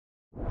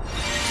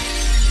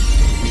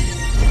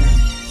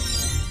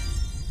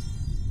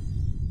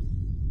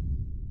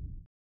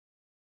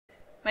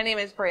My name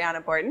is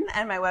Briana Borten,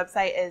 and my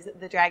website is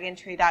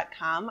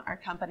thedragontree.com. Our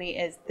company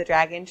is The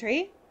Dragon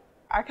Tree.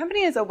 Our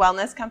company is a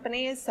wellness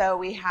company, so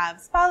we have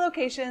spa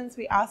locations.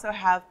 We also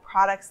have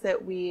products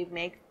that we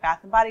make, bath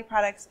and body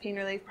products, pain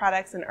relief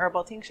products, and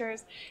herbal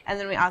tinctures. And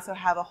then we also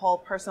have a whole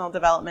personal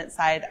development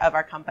side of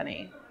our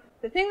company.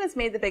 The thing that's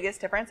made the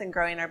biggest difference in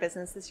growing our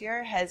business this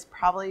year has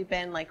probably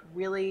been like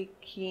really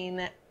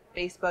keen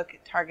Facebook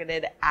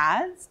targeted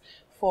ads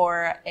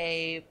for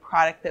a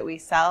product that we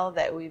sell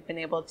that we've been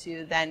able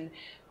to then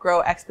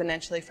grow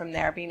exponentially from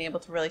there, being able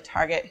to really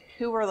target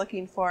who we're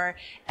looking for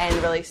and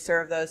really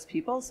serve those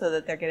people so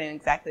that they're getting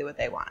exactly what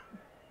they want.